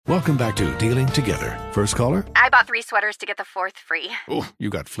Welcome back to Dealing Together. First caller? I bought 3 sweaters to get the 4th free. Oh, you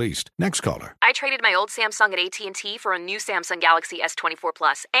got fleeced. Next caller? I traded my old Samsung at AT&T for a new Samsung Galaxy S24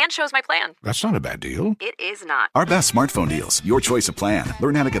 Plus and chose my plan. That's not a bad deal. It is not. Our best smartphone deals. Your choice of plan.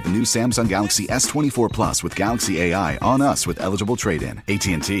 Learn how to get the new Samsung Galaxy S24 Plus with Galaxy AI on us with eligible trade-in.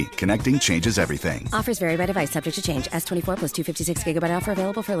 AT&T. Connecting changes everything. Offers vary by device. Subject to change. S24 plus 256 gigabyte offer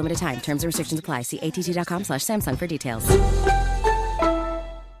available for a limited time. Terms and restrictions apply. See att.com/Samsung for details.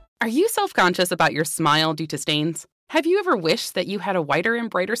 Are you self-conscious about your smile due to stains? Have you ever wished that you had a whiter and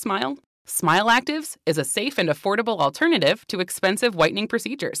brighter smile? Smile Actives is a safe and affordable alternative to expensive whitening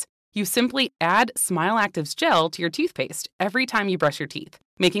procedures. You simply add Smile Actives gel to your toothpaste every time you brush your teeth,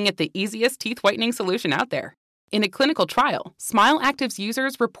 making it the easiest teeth whitening solution out there. In a clinical trial, Smile Actives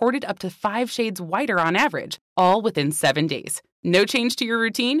users reported up to 5 shades whiter on average, all within 7 days. No change to your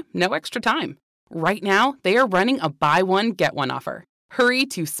routine, no extra time. Right now, they are running a buy one, get one offer. Hurry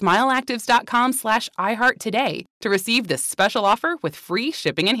to smileactives.com/iHeart today to receive this special offer with free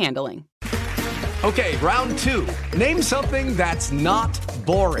shipping and handling. Okay, round 2. Name something that's not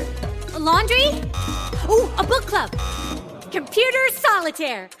boring. A laundry? Ooh, a book club. Computer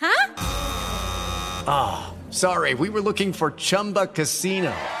solitaire, huh? Ah, sorry, we were looking for Chumba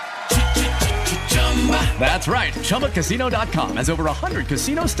Casino. That's right, ChumbaCasino.com has over 100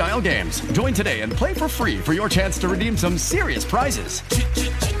 casino-style games. Join today and play for free for your chance to redeem some serious prizes.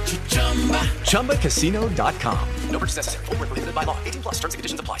 ChumbaCasino.com. No purchase necessary. Void where prohibited by law. 18 plus. Terms and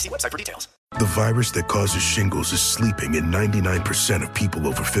conditions apply. See website for details. The virus that causes shingles is sleeping in 99% of people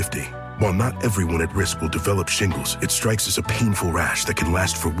over 50. While not everyone at risk will develop shingles, it strikes as a painful rash that can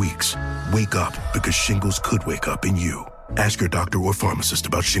last for weeks. Wake up, because shingles could wake up in you. Ask your doctor or pharmacist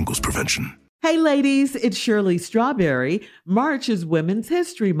about shingles prevention. Hey ladies, it's Shirley Strawberry. March is Women's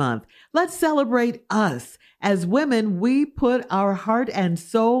History Month. Let's celebrate us. As women, we put our heart and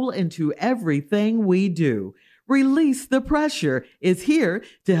soul into everything we do. Release the Pressure is here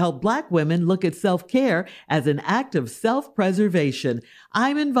to help Black women look at self-care as an act of self-preservation.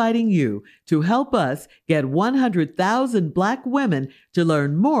 I'm inviting you to help us get 100,000 Black women to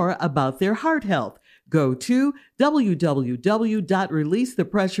learn more about their heart health. Go to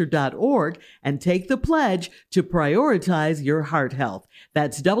www.releasethepressure.org and take the pledge to prioritize your heart health.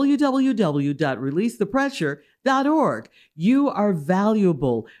 That's www.releasethepressure.org. You are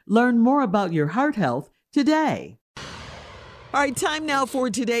valuable. Learn more about your heart health today. All right, time now for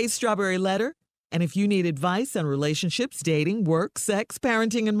today's Strawberry Letter. And if you need advice on relationships, dating, work, sex,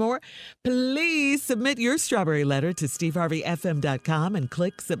 parenting, and more, please submit your Strawberry Letter to steveharveyfm.com and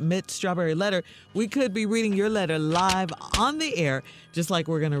click Submit Strawberry Letter. We could be reading your letter live on the air, just like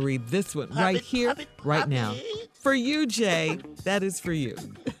we're going to read this one right here, right now. For you, Jay, that is for you.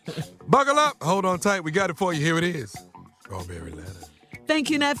 Buckle up. Hold on tight. We got it for you. Here it is. Strawberry Letter. Thank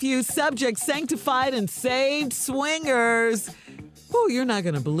you, nephew. Subject, sanctified and saved swingers. Oh, you're not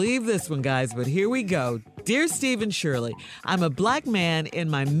going to believe this one, guys, but here we go. Dear Steve and Shirley, I'm a Black man in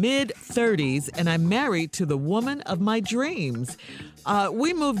my mid-30s, and I'm married to the woman of my dreams.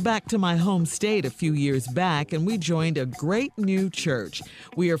 We moved back to my home state a few years back, and we joined a great new church.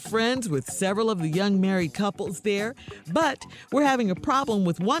 We are friends with several of the young married couples there, but we're having a problem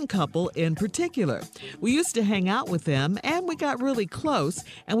with one couple in particular. We used to hang out with them, and we got really close,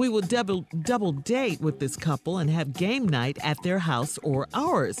 and we would double date with this couple and have game night at their house or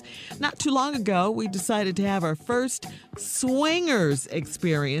ours. Not too long ago, we decided to have our first swingers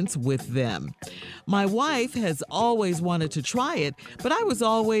experience with them. My wife has always wanted to try it, but I was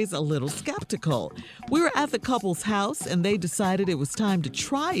always a little skeptical. We were at the couple's house and they decided it was time to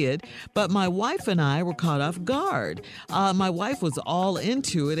try it, but my wife and I were caught off guard. My wife was all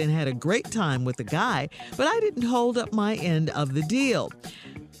into it and had a great time with the guy, but I didn't hold up my end of the deal.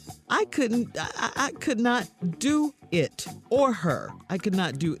 I could not do it or her. I could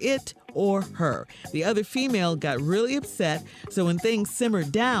not do it or her. The other female got really upset, so when things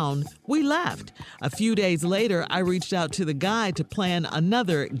simmered down, we left. A few days later, I reached out to the guy to plan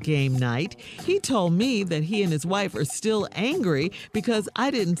another game night. He told me that he and his wife are still angry because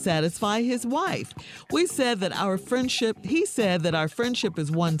I didn't satisfy his wife. He said that our friendship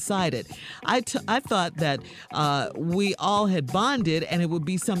is one-sided. I thought that we all had bonded and it would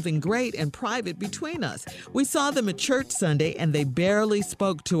be something great and private between us. We saw them at church Sunday and they barely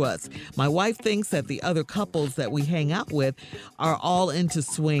spoke to us. My wife thinks that the other couples that we hang out with are all into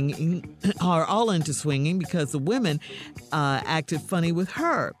swinging swinging, are all into swinging because the women acted funny with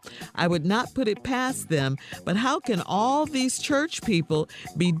her. I would not put it past them, but how can all these church people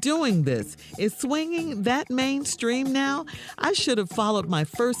be doing this? Is swinging that mainstream now? I should have followed my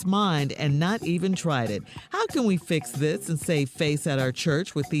first mind and not even tried it. How can we fix this and save face at our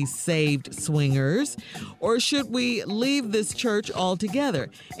church with these saved swingers? Or should we leave this church altogether?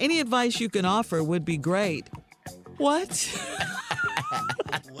 Any advice you can offer would be great. What?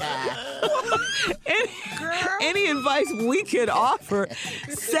 Any advice we could offer?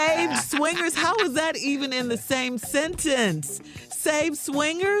 Saved swingers? How is that even in the same sentence? Saved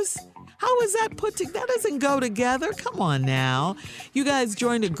swingers? How is that put together? That doesn't go together. Come on now. You guys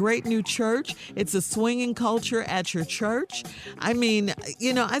joined a great new church. It's a swinging culture at your church. I mean,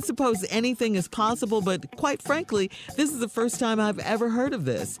 I suppose anything is possible, but quite frankly, this is the first time I've ever heard of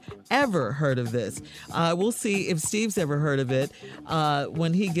this. We'll see if Steve's ever heard of it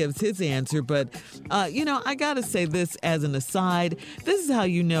when he gives his answer. But, I got to say this as an aside. This is how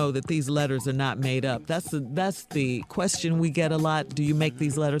you know that these letters are not made up. That's the question we get a lot. Do you make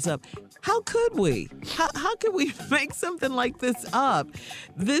these letters up? How could we? How could we make something like this up?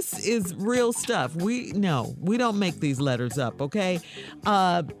 This is real stuff. We don't make these letters up, okay?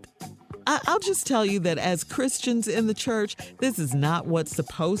 I'll just tell you that as Christians in the church, this is not what's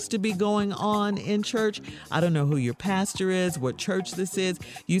supposed to be going on in church. I don't know who your pastor is, what church this is.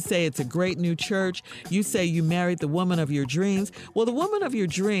 You say it's a great new church. You say you married the woman of your dreams. Well, the woman of your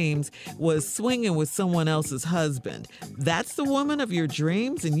dreams was swinging with someone else's husband. That's the woman of your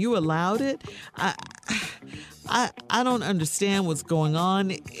dreams, and you allowed it? I don't understand what's going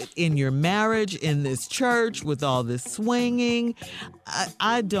on in your marriage, in this church, with all this swinging.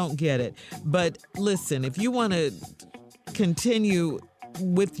 I don't get it. But listen, if you want to continue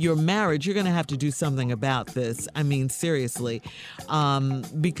with your marriage, you're going to have to do something about this. I mean, seriously,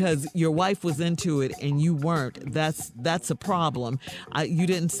 because your wife was into it and you weren't. That's a problem. You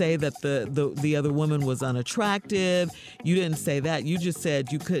didn't say that the other woman was unattractive. You didn't say that. You just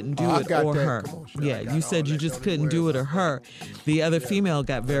said you couldn't do it or her. You said you just couldn't do it or her. The other female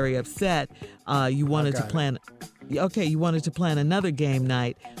got very upset. You wanted to plan. Okay, you wanted to plan another game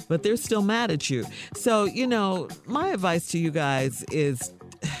night, but they're still mad at you. So, my advice to you guys is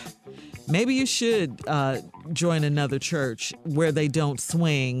maybe you should join another church where they don't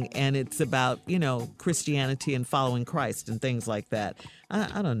swing and it's about, Christianity and following Christ and things like that.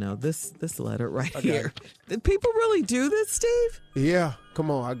 I don't know, this letter right here. Did people really do this, Steve? Yeah,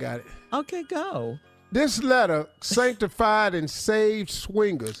 come on, I got it. Okay, go. This letter, Sanctified and Saved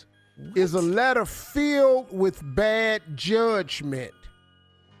Swingers, is a letter filled with bad judgment.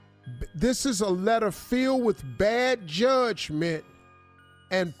 This is a letter filled with bad judgment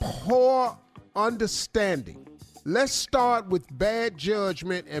and poor understanding. Let's start with bad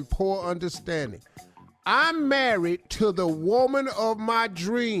judgment and poor understanding. I'm married to the woman of my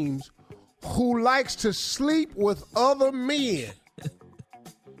dreams who likes to sleep with other men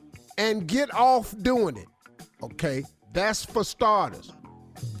and get off doing it. Okay, that's for starters.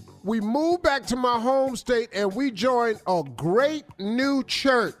 We moved back to my home state and we joined a great new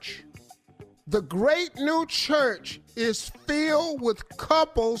church. The great new church is filled with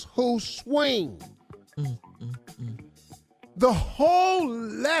couples who swing. The whole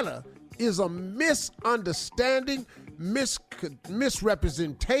letter is a misunderstanding,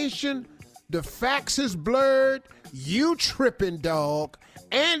 misrepresentation. The facts is blurred. You tripping, dog.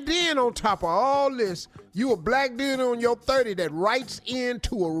 And then on top of all this, you a black dude on your 30 that writes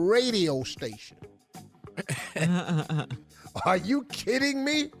into a radio station. Are you kidding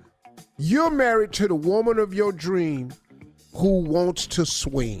me? You're married to the woman of your dream who wants to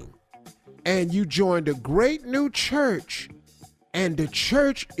swing. And you joined a great new church, and the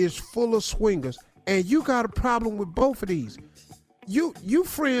church is full of swingers. And you got a problem with both of these. You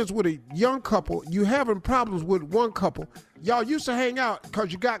friends with a young couple, you having problems with one couple. Y'all used to hang out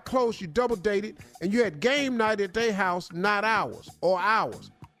because you got close, you double dated, and you had game night at their house, not ours.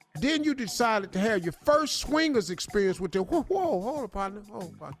 Then you decided to have your first swingers experience with them. Whoa, hold on, partner.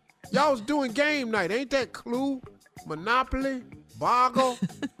 Y'all was doing game night. Ain't that Clue, Monopoly, Boggle?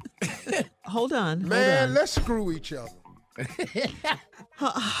 Hold on. Man, let's screw each other.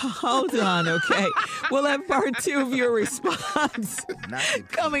 Hold on, okay. We'll have part 2 of your response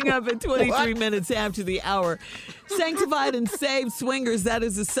coming up at 23 minutes after the hour. Sanctified and Saved Swingers, that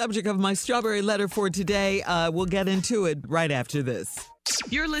is the subject of my strawberry letter for today. We'll get into it right after this.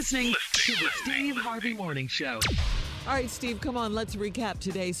 You're listening to the Steve Harvey Morning Show. All right, Steve, come on. Let's recap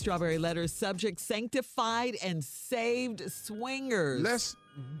today's strawberry letter subject: Sanctified and Saved Swingers. Let's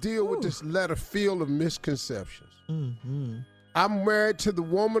deal with this letter filled of misconceptions. I'm married to the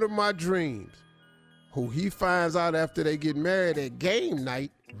woman of my dreams, who he finds out after they get married at game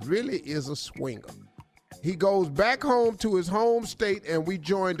night really is a swinger. He goes back home to his home state, and we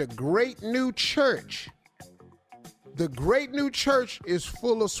joined a great new church. The great new church is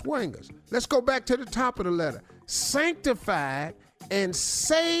full of swingers. Let's go back to the top of the letter. Sanctified and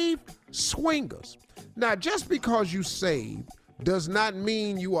saved swingers. Now, just because you saved does not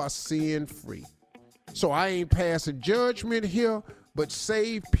mean you are sin-free. So I ain't passing judgment here, but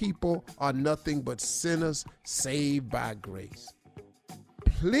saved people are nothing but sinners saved by grace.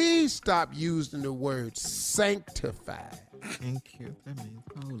 Please stop using the word sanctified. Thank you. That means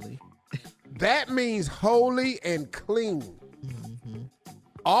holy. That means holy and clean. Mm-hmm.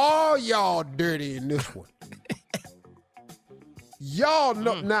 All y'all dirty in this one. Y'all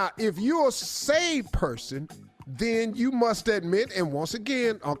know, now, if you're a saved person, then you must admit, and once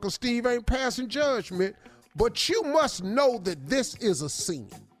again, Uncle Steve ain't passing judgment, but you must know that this is a sin.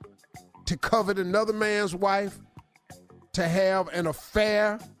 To covet another man's wife, to have an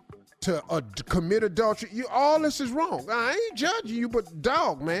affair, to commit adultery, all this is wrong. I ain't judging you, but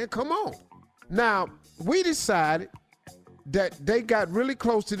dog, man, come on. Now, we decided that they got really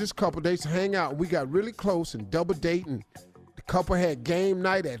close to this couple. They used to hang out, and we got really close and double dating. The couple had game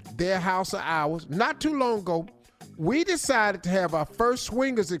night at their house of ours. Not too long ago, we decided to have our first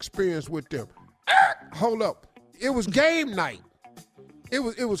swingers experience with them. Hold up. It was game night. It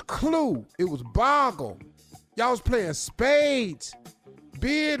was Clue. It was Boggle. Y'all was playing spades,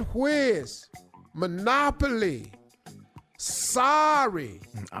 bid whiz, Monopoly, Sorry.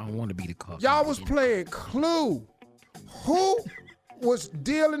 I don't want to be the card. Y'all was playing Clue. Who was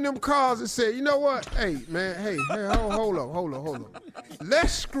dealing them cards and said, you know what? Hey, man, hey, hold up.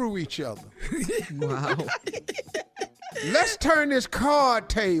 Let's screw each other. Wow. Let's turn this card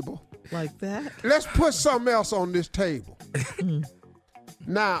table. Like that? Let's put something else on this table.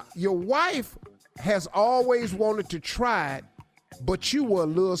 Now, your wife has always wanted to try it, but you were a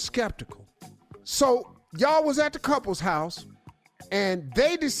little skeptical. So y'all was at the couple's house, and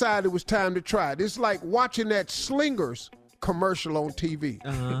they decided it was time to try it. It's like watching that Slingers commercial on TV.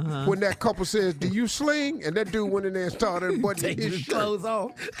 Uh-huh. When that couple says, do you sling? And that dude went in there and started buttoning his shirt. Clothes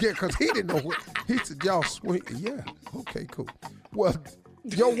off. Yeah, because he didn't know what. He said, y'all swing. Yeah, okay, cool. Well,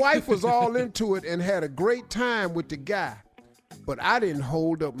 your wife was all into it and had a great time with the guy, but I didn't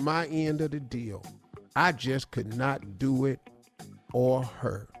hold up my end of the deal. I just could not do it or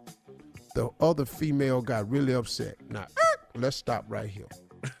her. The other female got really upset. Now, let's stop right here.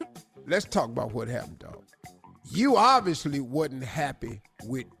 Let's talk about what happened, dog. You obviously wasn't happy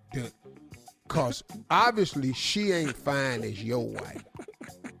with the, because obviously she ain't fine as your wife.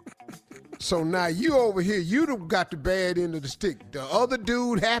 So now you over here, you done got the bad end of the stick. The other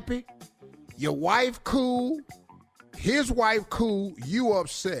dude happy, your wife cool, his wife cool, you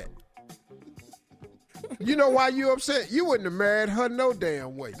upset. You know why you upset? You wouldn't have married her no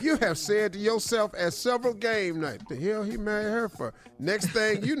damn way. You have said to yourself at several game nights, the hell he married her for? Next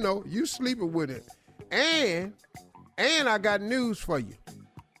thing you know, you sleeping with it. And I got news for you.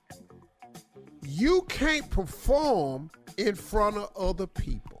 You can't perform in front of other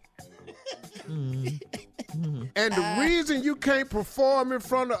people. And the reason you can't perform in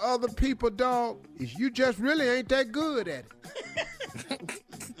front of other people, dog, is you just really ain't that good at it.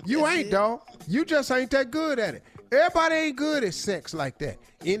 You ain't, dog. You just ain't that good at it. Everybody ain't good at sex like that.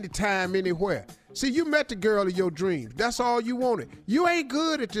 Anytime, anywhere. See, you met the girl of your dreams. That's all you wanted. You ain't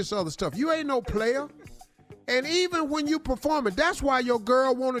good at this other stuff. You ain't no player. And even when you performing, that's why your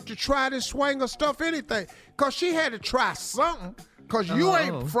girl wanted to try this swinger stuff, anything. Because she had to try something. Because you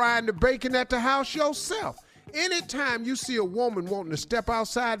ain't frying the bacon at the house yourself. Anytime you see a woman wanting to step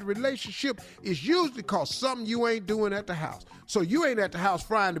outside the relationship, it's usually because something you ain't doing at the house. So you ain't at the house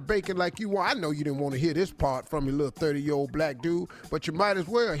frying the bacon like you want. I know you didn't want to hear this part from your little 30-year-old black dude, but you might as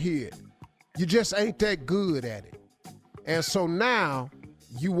well hear it. You just ain't that good at it. And so now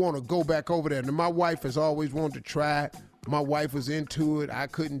you want to go back over there. And my wife has always wanted to try it. My wife was into it. I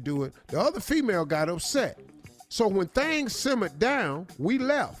couldn't do it. The other female got upset. So when things simmered down, we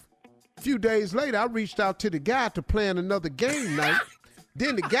left. A few days later, I reached out to the guy to plan another game night.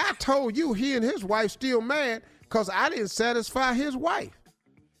 Then the guy told you he and his wife still mad because I didn't satisfy his wife.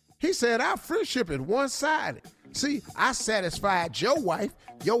 He said our friendship is one-sided. See, I satisfied your wife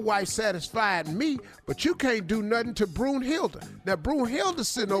satisfied me, but you can't do nothing to Brunhilde. Now, Brunhilde's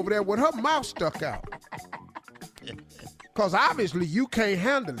sitting over there with her mouth stuck out. Because obviously you can't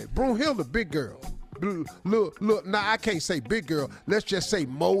handle it. Brunhilde, big girl. Look, now I can't say big girl. Let's just say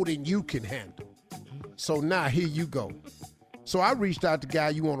more than you can handle. So now here you go. So I reached out to the guy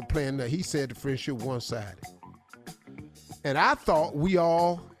you want to play in there. He said the friendship one-sided. And I thought we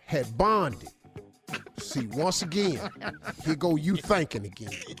all had bonded. See, once again, here go you thinking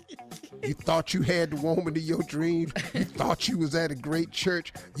again. You thought you had the woman of your dreams. You thought you was at a great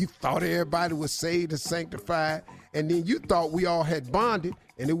church. You thought everybody was saved and sanctified. And then you thought we all had bonded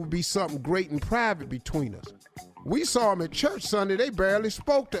and it would be something great and private between us. We saw them at church Sunday. They barely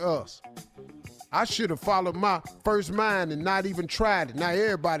spoke to us. I should have followed my first mind and not even tried it. Now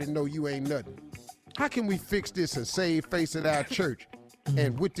everybody know you ain't nothing. How can we fix this and save face at our church?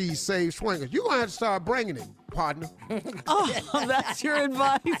 And with these saved swingers, you're going to have to start bringing it, partner. Oh, that's your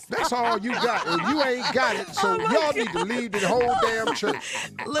advice? That's all you got. And you ain't got it, so y'all need to leave the whole damn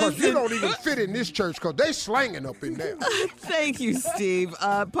church. Because you don't even fit in this church because they slanging up in there. Thank you, Steve.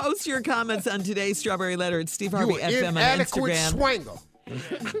 Post your comments on today's Strawberry Letter at Steve Harvey FM on inadequate Instagram swanger.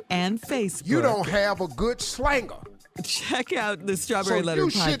 And Facebook. You don't have a good slanger. Check out the Strawberry Letter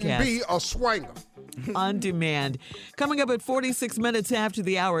podcast. So you shouldn't be a swanger. On demand. Coming up at 46 minutes after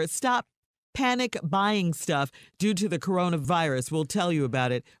the hour, stop panic buying stuff due to the coronavirus. We'll tell you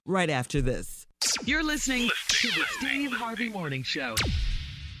about it right after this. You're listening to the Steve Harvey Morning Show.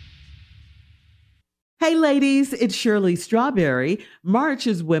 Hey ladies, it's Shirley Strawberry. March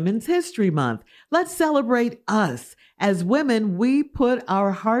is Women's History Month. Let's celebrate us. As women, we put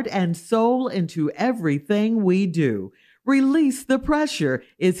our heart and soul into everything we do. Release the Pressure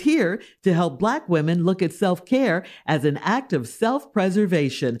is here to help Black women look at self-care as an act of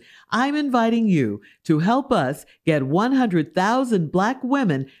self-preservation. I'm inviting you to help us get 100,000 Black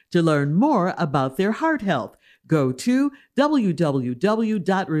women to learn more about their heart health. Go to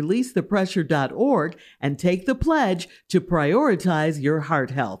www.releasethepressure.org and take the pledge to prioritize your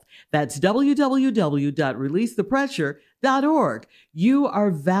heart health. That's www.releasethepressure.org. You are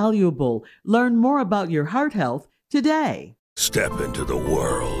valuable. Learn more about your heart health today. Step into the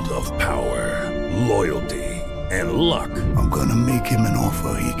world of power, loyalty, and luck. I'm gonna make him an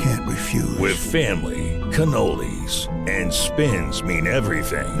offer he can't refuse. With family, cannolis, and spins mean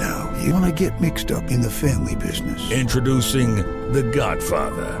everything. Now, you wanna get mixed up in the family business. Introducing The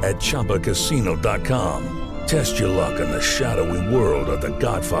Godfather at ChumbaCasino.com. Test your luck in the shadowy world of The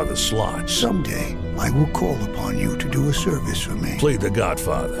Godfather slot. Someday, I will call upon you to do a service for me. Play The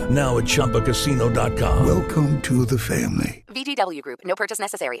Godfather now at ChumbaCasino.com. Welcome to the family. VGW Group. No purchase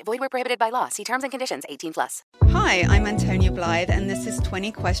necessary. Void where prohibited by law. See terms and conditions. 18+. Hi, I'm Antonia Blythe, and this is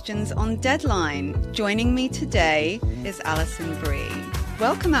 20 Questions on Deadline. Joining me today is Alison Brie.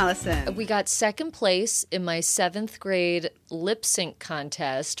 Welcome, Alison. We got second place in my 7th grade lip sync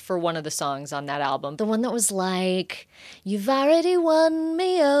contest for one of the songs on that album. The one that was like, "You've already won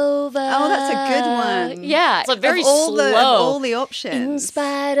me over." Oh, that's a good one. Yeah. It's like very slow. Of all the options. In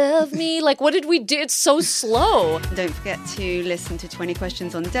spite of me. Like, what did we do? It's so slow. Don't forget to listen to 20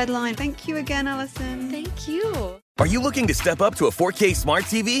 Questions on Deadline. Thank you again, Alison. Thank you. Are you looking to step up to a 4K smart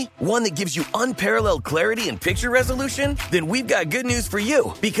TV? One that gives you unparalleled clarity and picture resolution? Then we've got good news for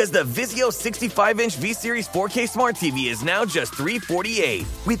you, because the Vizio 65-inch V-Series 4K smart TV is now just $348.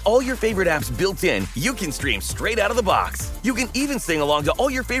 With all your favorite apps built in, you can stream straight out of the box. You can even sing along to all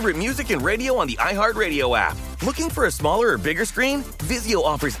your favorite music and radio on the iHeartRadio app. Looking for a smaller or bigger screen? Vizio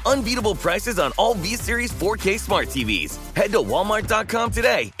offers unbeatable prices on all V-Series 4K smart TVs. Head to Walmart.com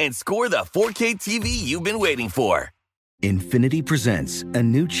today and score the 4K TV you've been waiting for. Infiniti presents a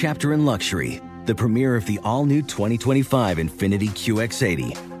new chapter in luxury, the premiere of the all-new 2025 Infiniti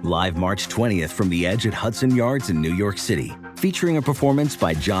QX80, live March 20th from the Edge at Hudson Yards in New York City, featuring a performance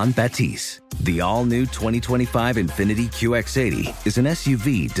by John Batiste. The all-new 2025 Infiniti QX80 is an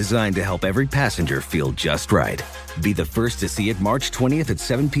SUV designed to help every passenger feel just right. Be the first to see it March 20th at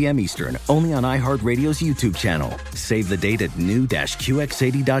 7 p.m. Eastern, only on iHeartRadio's YouTube channel. Save the date at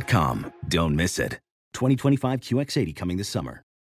new-QX80.com. Don't miss it. 2025 QX80 coming this summer.